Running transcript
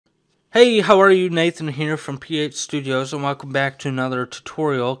Hey, how are you? Nathan here from PH Studios, and welcome back to another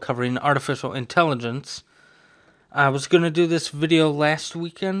tutorial covering artificial intelligence. I was going to do this video last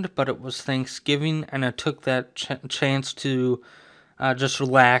weekend, but it was Thanksgiving, and I took that chance to just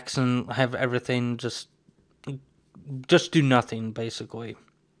relax and have everything just do nothing, basically.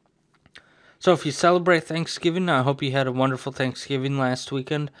 So if you celebrate Thanksgiving, I hope you had a wonderful Thanksgiving last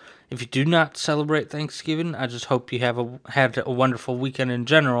weekend. If you do not celebrate Thanksgiving, I just hope you had a wonderful weekend in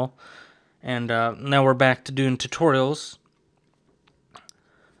general. And now we're back to doing tutorials.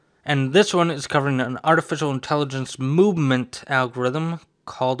 And this one is covering an artificial intelligence movement algorithm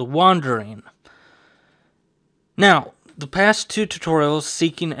called wandering. Now, the past two tutorials,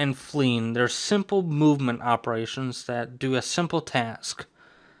 seeking and fleeing, they're simple movement operations that do a simple task.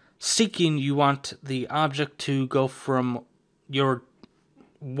 Seeking, you want the object to go from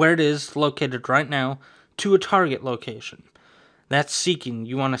where it is located right now to a target location. That's seeking.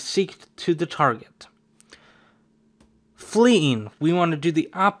 You want to seek to the target. Fleeing, we want to do the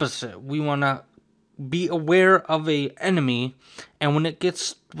opposite. We want to be aware of an enemy, and when it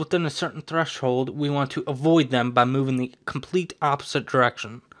gets within a certain threshold, we want to avoid them by moving the complete opposite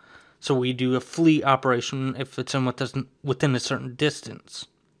direction. So we do a flee operation if it's within a certain distance.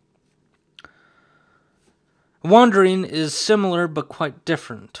 Wandering is similar but quite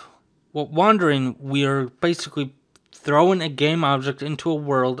different. Well, wandering, we are basically throwing a game object into a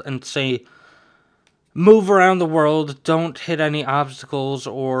world and say, move around the world, don't hit any obstacles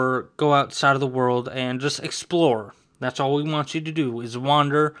or go outside of the world and just explore. That's all we want you to do, is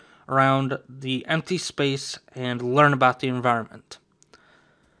wander around the empty space and learn about the environment.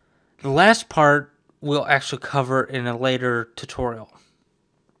 The last part we'll actually cover in a later tutorial,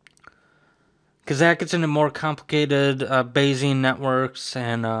 because that gets into more complicated Bayesian networks,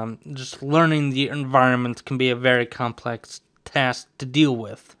 and just learning the environment can be a very complex task to deal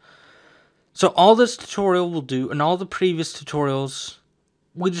with. So all this tutorial will do, and all the previous tutorials,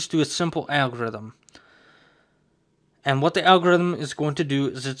 we just do a simple algorithm. And what the algorithm is going to do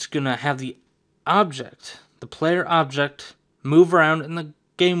is it's going to have the object, the player object, move around in the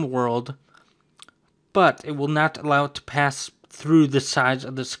game world, but it will not allow it to pass through the sides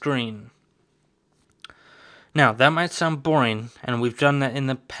of the screen. Now, that might sound boring, and we've done that in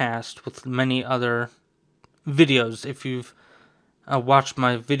the past with many other videos. If you've watched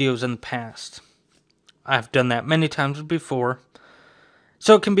my videos in the past, I've done that many times before,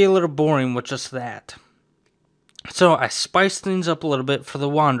 so it can be a little boring with just that. So I spice things up a little bit for the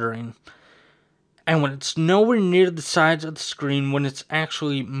wandering, and when it's nowhere near the sides of the screen, when it's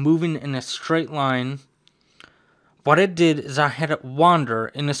actually moving in a straight line, what I did is I had it wander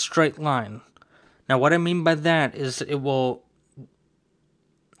in a straight line. Now, what I mean by that is it will,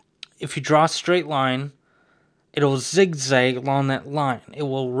 if you draw a straight line, it'll zigzag along that line. It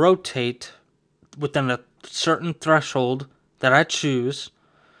will rotate within a certain threshold that I choose,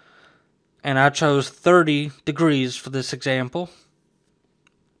 and I chose 30 degrees for this example.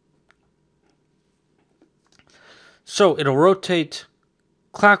 So it'll rotate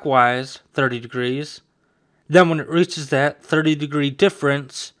clockwise 30 degrees. Then when it reaches that 30-degree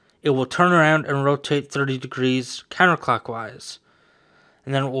difference, it will turn around and rotate 30 degrees counterclockwise.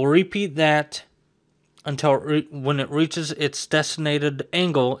 And then it will repeat that until when it reaches its designated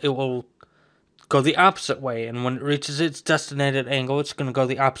angle, it will go the opposite way. And when it reaches its designated angle, it's going to go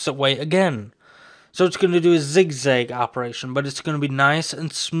the opposite way again. So it's going to do a zigzag operation, but it's going to be nice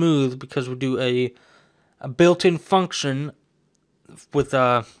and smooth because we do a built-in function with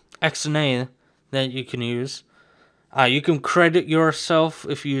X and A that you can use. You can credit yourself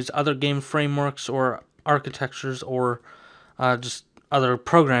if you use other game frameworks or architectures or just other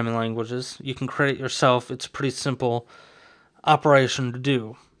programming languages. You can credit yourself. It's a pretty simple operation to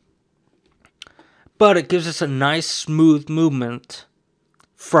do. But it gives us a nice smooth movement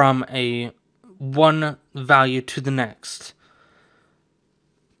from one value to the next.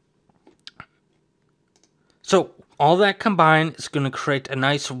 So all that combined is going to create a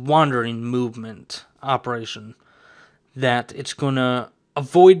nice wandering movement operation that it's going to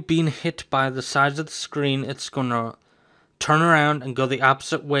avoid being hit by the sides of the screen. It's going to turn around and go the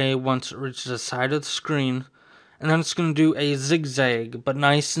opposite way once it reaches the side of the screen. And then it's going to do a zigzag, but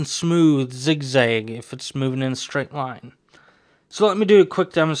nice and smooth zigzag if it's moving in a straight line. So let me do a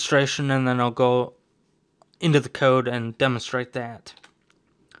quick demonstration, and then I'll go into the code and demonstrate that.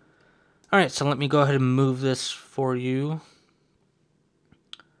 Alright, so let me go ahead and move this for you.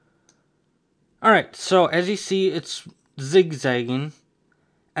 Alright, so as you see, it's zigzagging,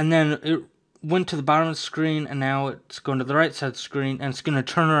 and then it went to the bottom of the screen, and now it's going to the right side of the screen, and it's going to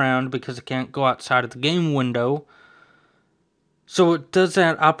turn around because it can't go outside of the game window. So it does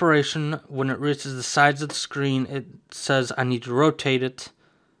that operation when it reaches the sides of the screen. It says I need to rotate it.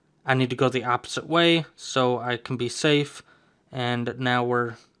 I need to go the opposite way so I can be safe. And now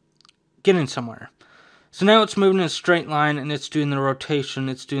we're getting somewhere. So now it's moving in a straight line and it's doing the rotation.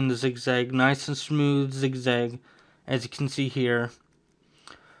 It's doing the zigzag, nice and smooth zigzag, as you can see here.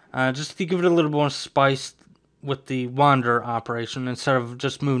 Just to give it a little more spice with the wander operation instead of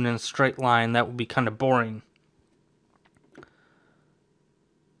just moving in a straight line. That would be kind of boring.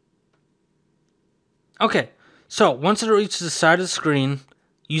 Okay, so once it reaches the side of the screen,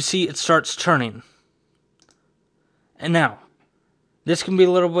 you see it starts turning. And now, this can be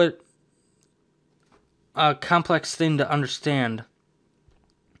a little bit a complex thing to understand.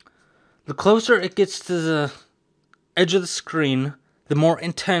 The closer it gets to the edge of the screen, the more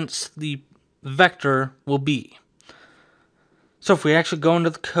intense the vector will be. So if we actually go into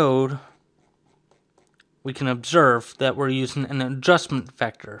the code, we can observe that we're using an adjustment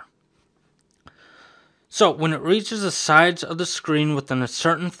vector. So when it reaches the sides of the screen within a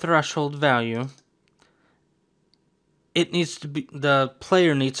certain threshold value, the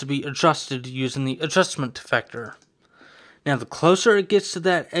player needs to be adjusted using the adjustment vector. Now the closer it gets to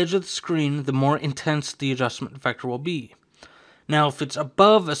that edge of the screen, the more intense the adjustment vector will be. Now if it's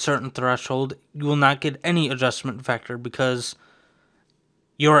above a certain threshold, you will not get any adjustment vector because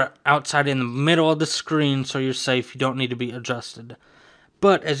you're outside in the middle of the screen, so you're safe, you don't need to be adjusted.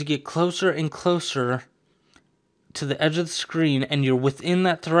 But as you get closer and closer to the edge of the screen and you're within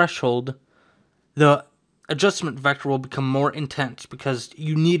that threshold, the adjustment vector will become more intense because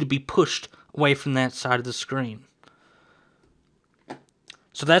you need to be pushed away from that side of the screen.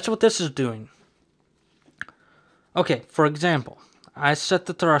 So that's what this is doing. Okay, for example, I set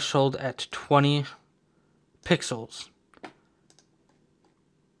the threshold at 20 pixels.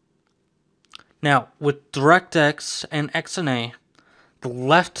 Now, with DirectX and XNA, the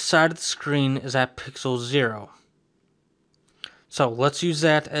left side of the screen is at pixel 0. So let's use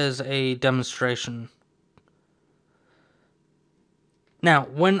that as a demonstration. Now,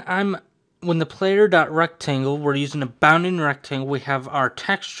 when the player.rectangle, we're using a bounding rectangle, we have our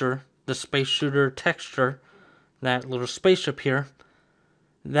texture, the space shooter texture, that little spaceship here.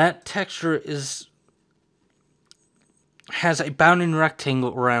 That texture has a bounding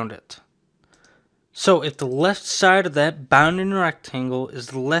rectangle around it. So if the left side of that bounding rectangle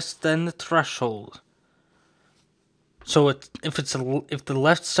is less than the threshold, so if the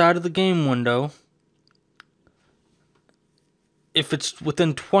left side of the game window, if it's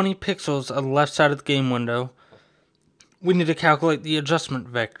within 20 pixels of the left side of the game window, we need to calculate the adjustment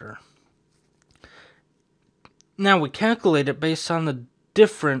vector. Now we calculate it based on the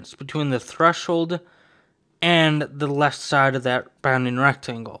difference between the threshold and the left side of that bounding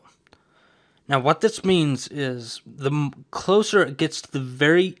rectangle. Now what this means is the closer it gets to the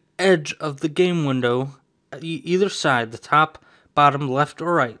very edge of the game window, either side, the top, bottom, left,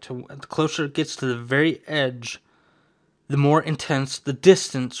 or right, the closer it gets to the very edge, the more intense the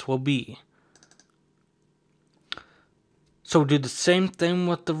distance will be. So we'll do the same thing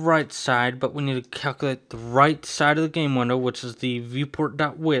with the right side, but we need to calculate the right side of the game window, which is the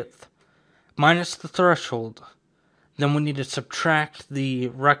viewport.width, minus the threshold. Then we need to subtract the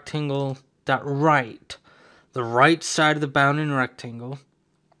rectangle.right, the right side of the bounding rectangle.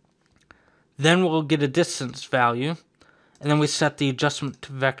 Then we'll get a distance value, and then we set the adjustment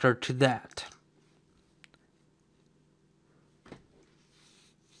vector to that.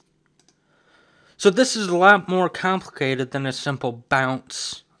 So this is a lot more complicated than a simple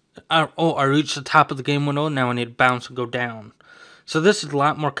bounce. I reached the top of the game window, now I need to bounce and go down. So this is a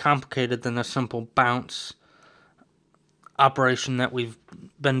lot more complicated than a simple bounce operation that we've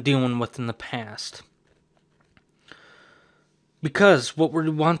been dealing with in the past. Because what we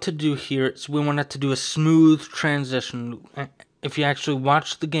want to do here is we want it to do a smooth transition. If you actually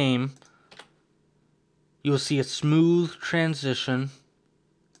watch the game, you'll see a smooth transition.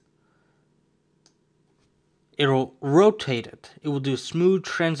 It'll rotate it. It will do a smooth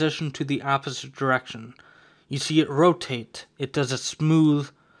transition to the opposite direction. You see it rotate. It does a smooth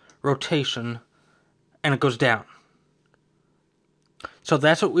rotation, and it goes down. So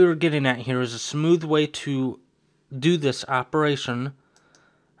that's what we were getting at here, is a smooth way to do this operation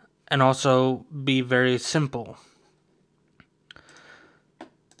and also be very simple.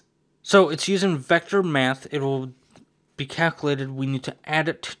 So it's using vector math. It will be calculated. We need to add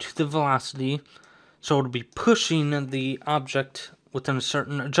it to the velocity. So it'll be pushing the object within a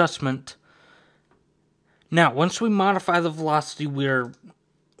certain adjustment. Now, once we modify the velocity,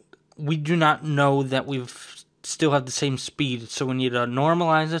 we do not know that we've still have the same speed. So we need to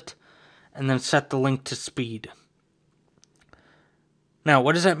normalize it and then set the link to speed. Now,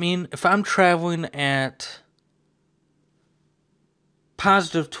 what does that mean? If I'm traveling at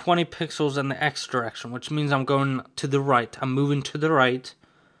positive 20 pixels in the X direction, which means I'm going to the right, I'm moving to the right,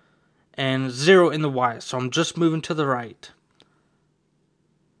 and 0 in the Y, so I'm just moving to the right.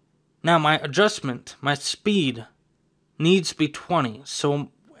 Now, my adjustment, my speed, needs to be 20,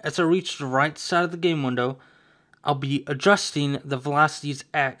 so as I reach the right side of the game window, I'll be adjusting the velocity's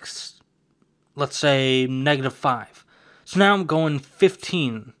X, let's say -5. So now I'm going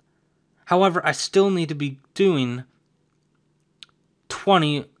 15. However, I still need to be doing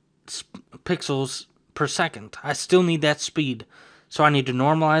 20 pixels per second. I still need that speed. So I need to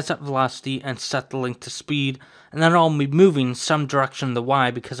normalize that velocity and set the length to speed. And then I'll be moving some direction in the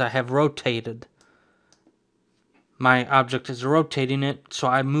Y because I have rotated. My object is rotating it, so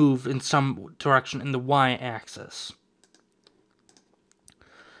I move in some direction in the Y axis.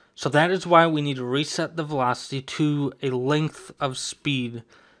 So that is why we need to reset the velocity to a length of speed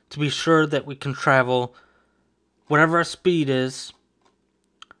to be sure that we can travel whatever our speed is.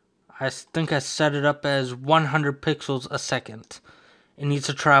 I think I set it up as 100 pixels a second. It needs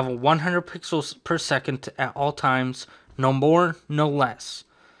to travel 100 pixels per second at all times, no more, no less.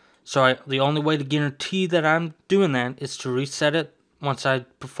 So the only way to guarantee that I'm doing that is to reset it once I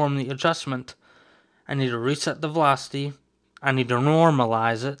perform the adjustment. I need to reset the velocity, I need to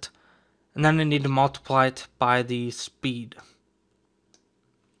normalize it, and then I need to multiply it by the speed.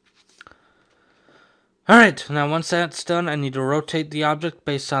 Alright, now once that's done, I need to rotate the object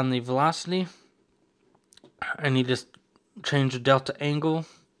based on the velocity. I need to change the delta angle,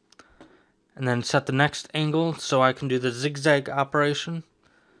 and then set the next angle so I can do the zigzag operation.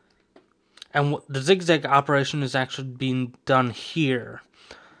 And the zigzag operation is actually being done here.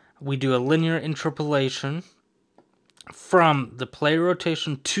 We do a linear interpolation from the player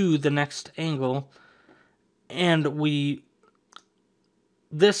rotation to the next angle, and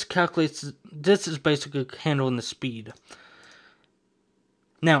this is basically handling the speed.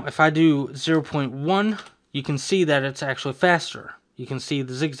 Now, if I do 0.1, you can see that it's actually faster. You can see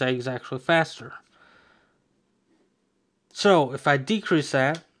the zigzag is actually faster. So, if I decrease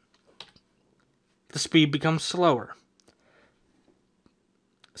that, the speed becomes slower.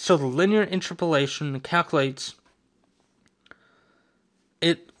 So the linear interpolation calculates,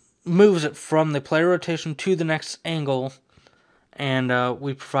 it moves it from the player rotation to the next angle, and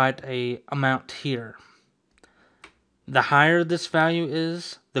we provide a amount here. The higher this value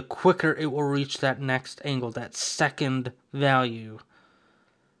is, the quicker it will reach that next angle, that second value.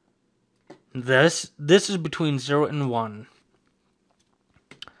 This is between 0 and 1.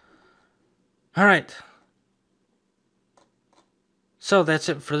 Alright. So that's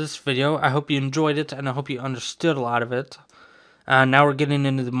it for this video. I hope you enjoyed it, and I hope you understood a lot of it. Now we're getting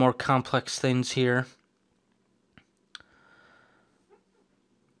into the more complex things here.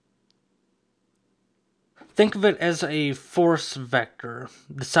 Think of it as a force vector.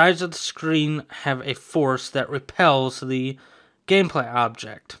 The sides of the screen have a force that repels the gameplay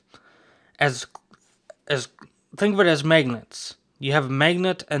object. Think of it as magnets. You have a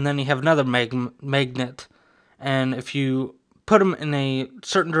magnet, and then you have another magnet, and if you put them in a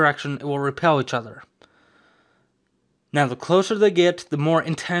certain direction, it will repel each other. Now, the closer they get, the more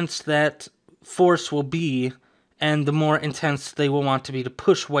intense that force will be, and the more intense they will want to be to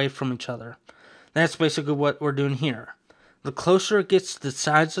push away from each other. That's basically what we're doing here. The closer it gets to the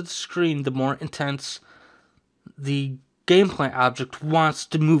sides of the screen, the more intense the gameplay object wants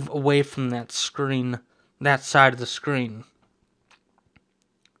to move away from that screen, that side of the screen.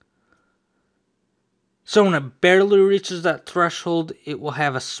 So when it barely reaches that threshold, it will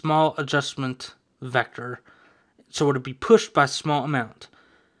have a small adjustment vector. So it'll be pushed by a small amount.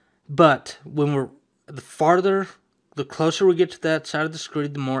 But when the closer we get to that side of the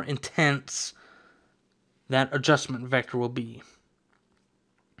screen, the more intense that adjustment vector will be.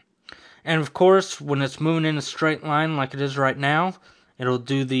 And of course, when it's moving in a straight line like it is right now, it'll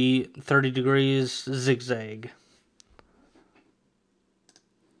do the 30 degrees zigzag.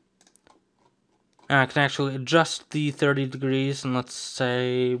 Now I can actually adjust the 30 degrees, and let's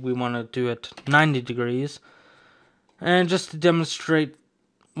say we want to do it 90 degrees. And just to demonstrate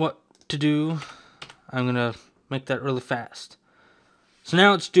what to do, I'm going to make that really fast. So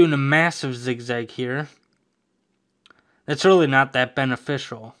now it's doing a massive zigzag here. It's really not that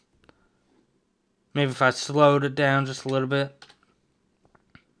beneficial. Maybe if I slowed it down just a little bit.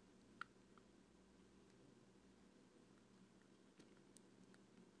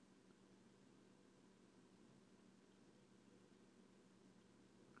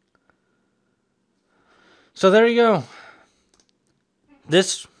 So there you go.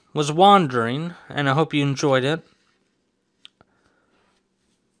 This was Wandering, and I hope you enjoyed it.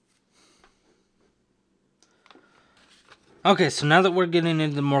 Okay, so now that we're getting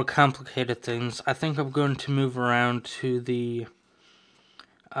into more complicated things, I think I'm going to move around to the...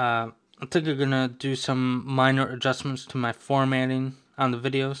 I think I'm going to do some minor adjustments to my formatting on the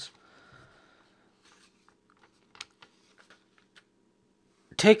videos.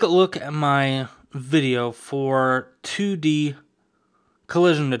 Take a look at my video for 2D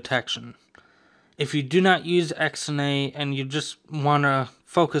collision detection. If you do not use XNA and you just want to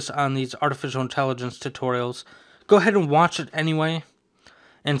focus on these artificial intelligence tutorials, go ahead and watch it anyway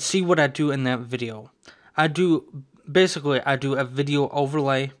and see what I do in that video. I do a video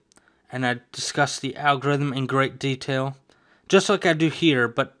overlay and I discuss the algorithm in great detail, just like I do here,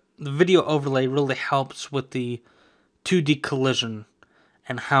 but the video overlay really helps with the 2D collision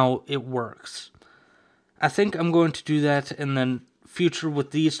and how it works. I think I'm going to do that in the future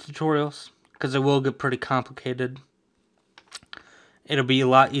with these tutorials, because it will get pretty complicated. It'll be a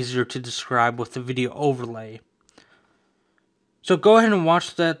lot easier to describe with the video overlay. So go ahead and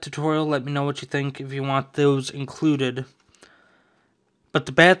watch that tutorial, let me know what you think if you want those included. But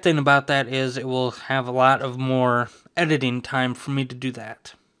the bad thing about that is it will have a lot of more editing time for me to do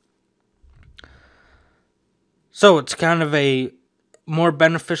that. So it's kind of a more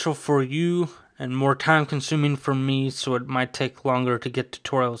beneficial for you and more time consuming for me, so it might take longer to get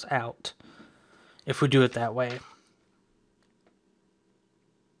tutorials out if we do it that way.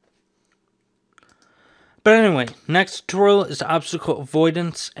 But anyway, next tutorial is obstacle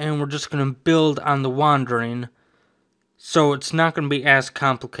avoidance, and we're just going to build on the wandering. So it's not going to be as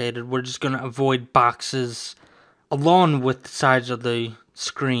complicated. We're just going to avoid boxes along with the sides of the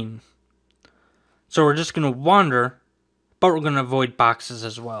screen. So we're just going to wander, but we're going to avoid boxes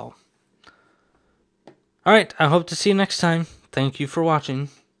as well. Alright, I hope to see you next time. Thank you for watching.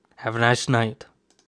 Have a nice night.